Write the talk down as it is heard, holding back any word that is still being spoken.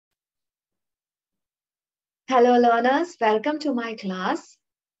Hello, learners. Welcome to my class.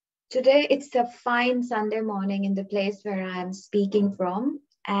 Today, it's a fine Sunday morning in the place where I am speaking from,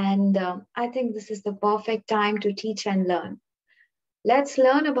 and I think this is the perfect time to teach and learn. Let's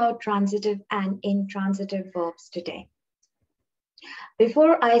learn about transitive and intransitive verbs today.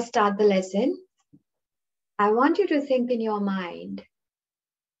 Before I start the lesson, I want you to think in your mind,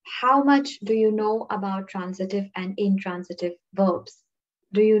 how much do you know about transitive and intransitive verbs?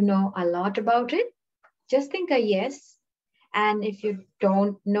 Do you know a lot about it? Just think a yes. And if you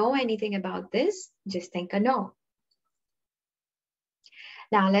don't know anything about this, just think a no.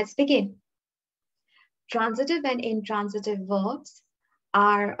 Now let's begin. Transitive and intransitive verbs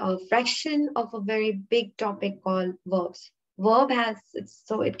are a fraction of a very big topic called verbs.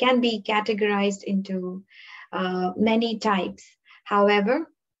 So it can be categorized into many types.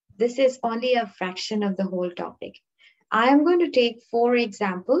 However, this is only a fraction of the whole topic. I am going to take 4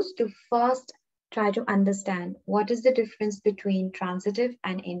 examples to first try to understand what is the difference between transitive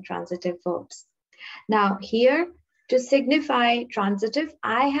and intransitive verbs. Now here, to signify transitive,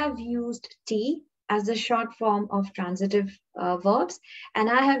 I have used T as the short form of transitive verbs, and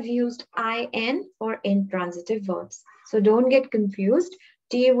I have used IN for intransitive verbs. So don't get confused.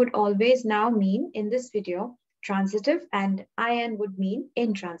 T would always now mean, in this video, transitive, and IN would mean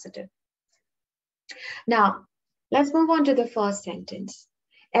intransitive. Now, let's move on to the first sentence.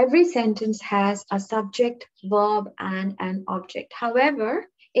 Every sentence has a subject, verb, and an object. However,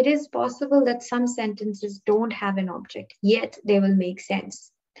 it is possible that some sentences don't have an object, yet they will make sense.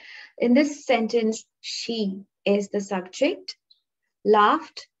 In this sentence, she is the subject,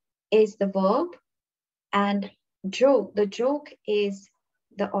 laughed is the verb, and the joke is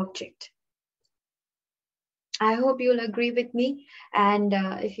the object. I hope you'll agree with me. And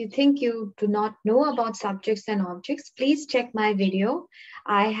if you think you do not know about subjects and objects, please check my video.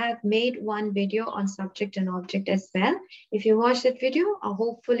 I have made one video on subject and object as well. If you watch that video,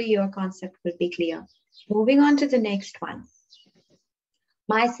 hopefully your concept will be clear. Moving on to the next one.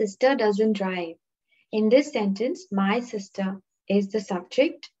 My sister doesn't drive. In this sentence, my sister is the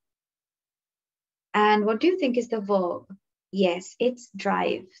subject. And what do you think is the verb? Yes, it's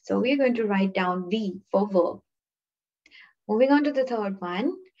drive. So we're going to write down V for verb. Moving on to the third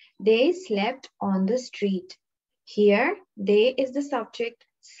one, they slept on the street. Here, they is the subject,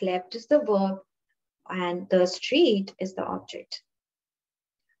 slept is the verb, and the street is the object.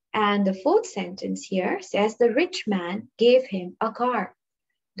 And the fourth sentence here says the rich man gave him a car.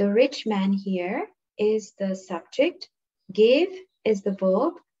 The rich man here is the subject, gave is the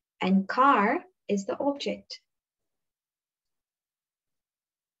verb, and car is the object.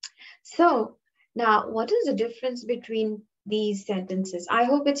 So now, what is the difference between these sentences? I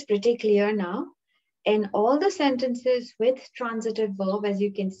hope it's pretty clear now. In all the sentences with transitive verb, as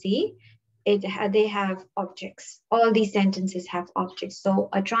you can see, they have objects. All these sentences have objects. So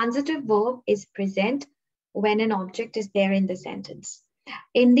a transitive verb is present when an object is there in the sentence.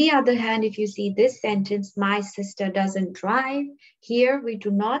 In the other hand, if you see this sentence, my sister doesn't drive, here we do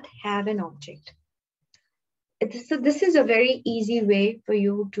not have an object. So this is a very easy way for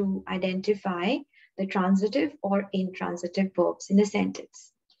you to identify the transitive or intransitive verbs in a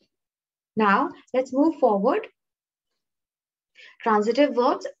sentence. Now, let's move forward. Transitive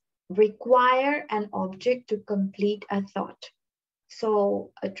verbs require an object to complete a thought.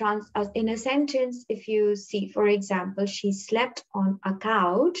 So in a sentence, if you see, for example, she slept on a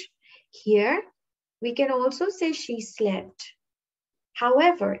couch, here we can also say she slept.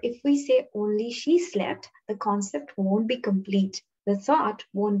 However, if we say only she slept, the concept won't be complete. The thought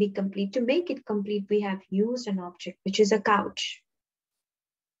won't be complete. To make it complete, we have used an object, which is a couch.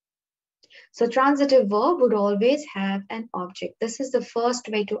 So transitive verb would always have an object. This is the first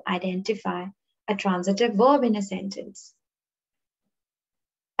way to identify a transitive verb in a sentence.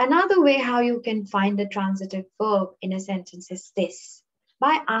 Another way how you can find the transitive verb in a sentence is this.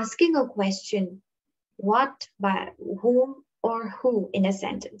 By asking a question, what, by whom, or who in a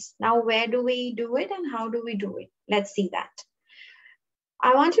sentence. Now, where do we do it and how do we do it? Let's see that.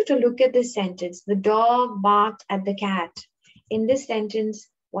 I want you to look at this sentence. The dog barked at the cat. In this sentence,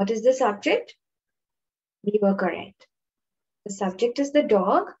 what is the subject? We were correct. The subject is the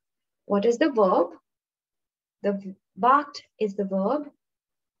dog. What is the verb? The barked is the verb.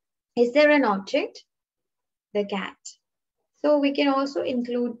 Is there an object? The cat. So we can also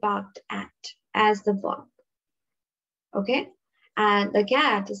include barked at as the verb. Okay, and the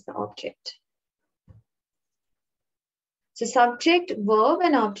cat is the object. So subject, verb,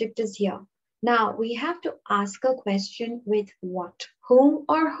 and object is here. Now we have to ask a question with what, whom,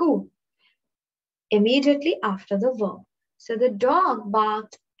 or who immediately after the verb. So the dog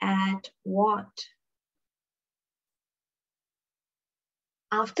barked at what?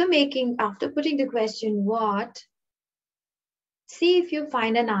 After putting the question what, see if you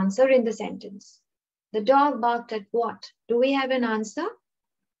find an answer in the sentence. The dog barked at what? Do we have an answer?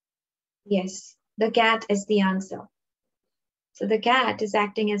 Yes, the cat is the answer. So the cat is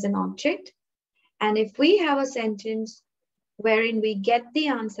acting as an object. And if we have a sentence wherein we get the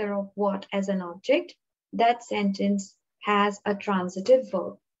answer of what as an object, that sentence has a transitive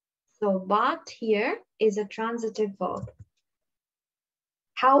verb. So barked here is a transitive verb.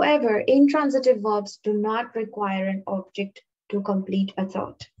 However, intransitive verbs do not require an object to complete a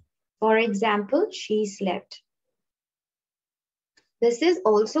thought. For example, she slept. This is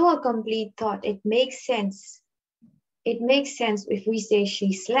also a complete thought. It makes sense. It makes sense if we say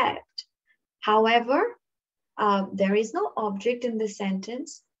she slept. However, there is no object in the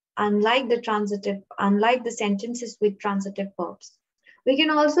sentence, unlike the sentences with transitive verbs. We can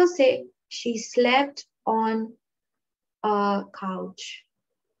also say she slept on a couch.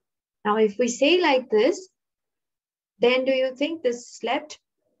 Now, if we say like this, then do you think this slept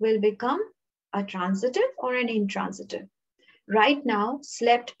will become a transitive or an intransitive? Right now,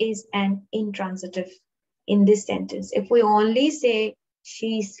 slept is an intransitive in this sentence. If we only say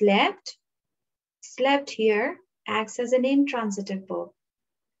she slept, slept here acts as an intransitive verb.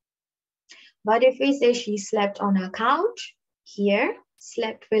 But if we say she slept on a couch, here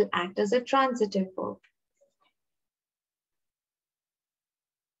slept will act as a transitive verb.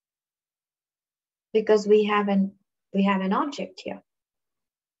 Because we have an object here.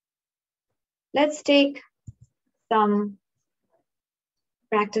 Let's take some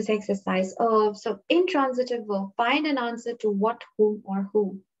practice exercise. So intransitive verb, find an answer to what, whom, or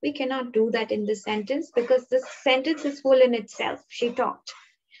who. We cannot do that in this sentence because this sentence is full in itself. She talked.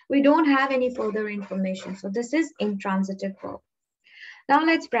 We don't have any further information. So this is intransitive verb. Now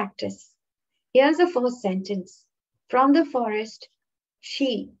let's practice. Here's the first sentence. From the forest,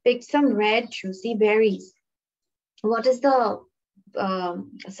 she picked some red, juicy berries. What is the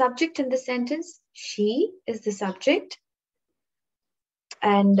subject in the sentence? She is the subject.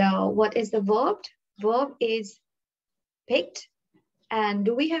 And what is the verb? Verb is picked. And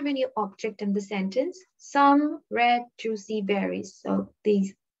do we have any object in the sentence? Some red, juicy berries. So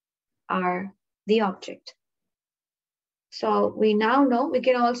these are the object. So we now know we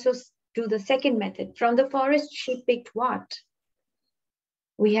can also do the second method. From the forest, she picked what?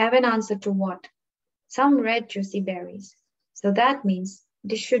 We have an answer to what? Some red, juicy berries. So that means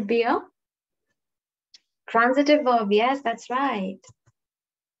this should be a transitive verb. Yes, that's right.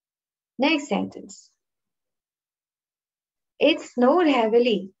 Next sentence. It snowed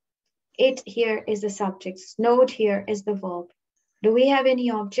heavily. It here is the subject. Snowed here is the verb. Do we have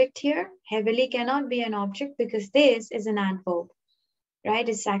any object here? Heavily cannot be an object because this is an adverb, right?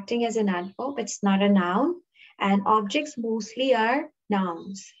 It's acting as an adverb. It's not a noun. And objects mostly are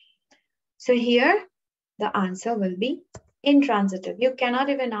nouns. So here, the answer will be intransitive. You cannot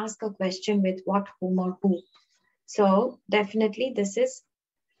even ask a question with what, whom, or who. So definitely this is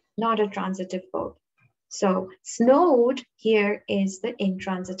not a transitive verb. So snowed here is the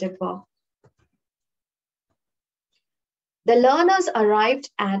intransitive verb. The learners arrived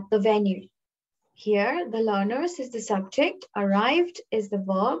at the venue. Here, the learners is the subject, arrived is the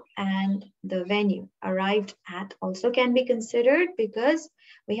verb, and the venue, arrived at, also can be considered because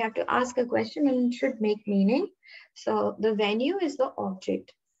we have to ask a question and it should make meaning. So the venue is the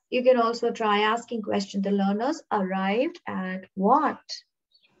object. You can also try asking question, the learners arrived at what?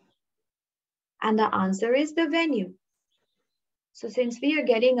 And the answer is the venue. So since we are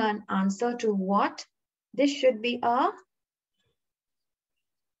getting an answer to what, this should be a,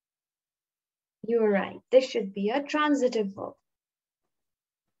 you're right, this should be a transitive verb.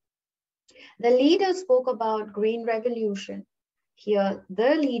 The leader spoke about green revolution. Here,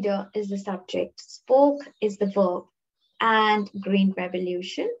 the leader is the subject, spoke is the verb, and green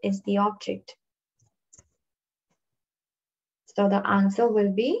revolution is the object. So the answer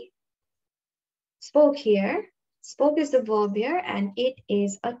will be spoke here. Spoke is the verb here, and it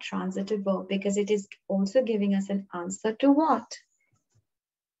is a transitive verb because it is also giving us an answer to what?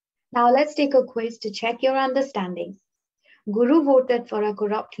 Now let's take a quiz to check your understanding. Guru voted for a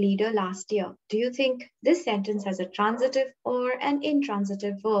corrupt leader last year. Do you think this sentence has a transitive or an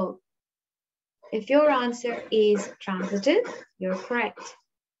intransitive verb? If your answer is transitive, you're correct.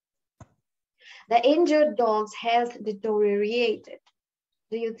 The injured dog's health deteriorated.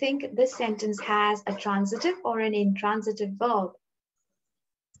 Do you think this sentence has a transitive or an intransitive verb?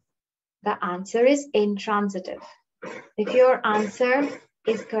 The answer is intransitive. If your answer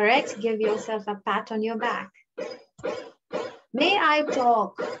is correct, give yourself a pat on your back. May I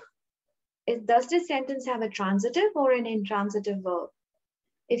talk? Does this sentence have a transitive or an intransitive verb?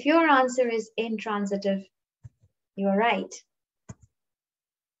 If your answer is intransitive, you are right.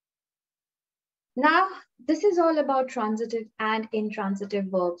 Now, this is all about transitive and intransitive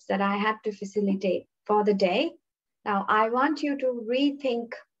verbs that I had to facilitate for the day. Now, I want you to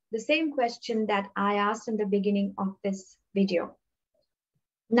rethink the same question that I asked in the beginning of this video.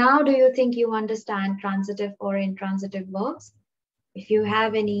 Now, do you think you understand transitive or intransitive verbs? If you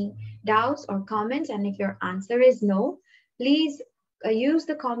have any doubts or comments, and if your answer is no, please use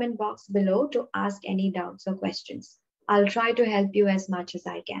the comment box below to ask any doubts or questions. I'll try to help you as much as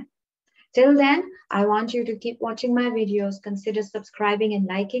I can. Till then, I want you to keep watching my videos, consider subscribing and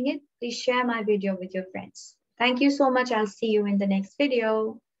liking it. Please share my video with your friends. Thank you so much. I'll see you in the next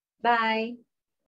video. Bye.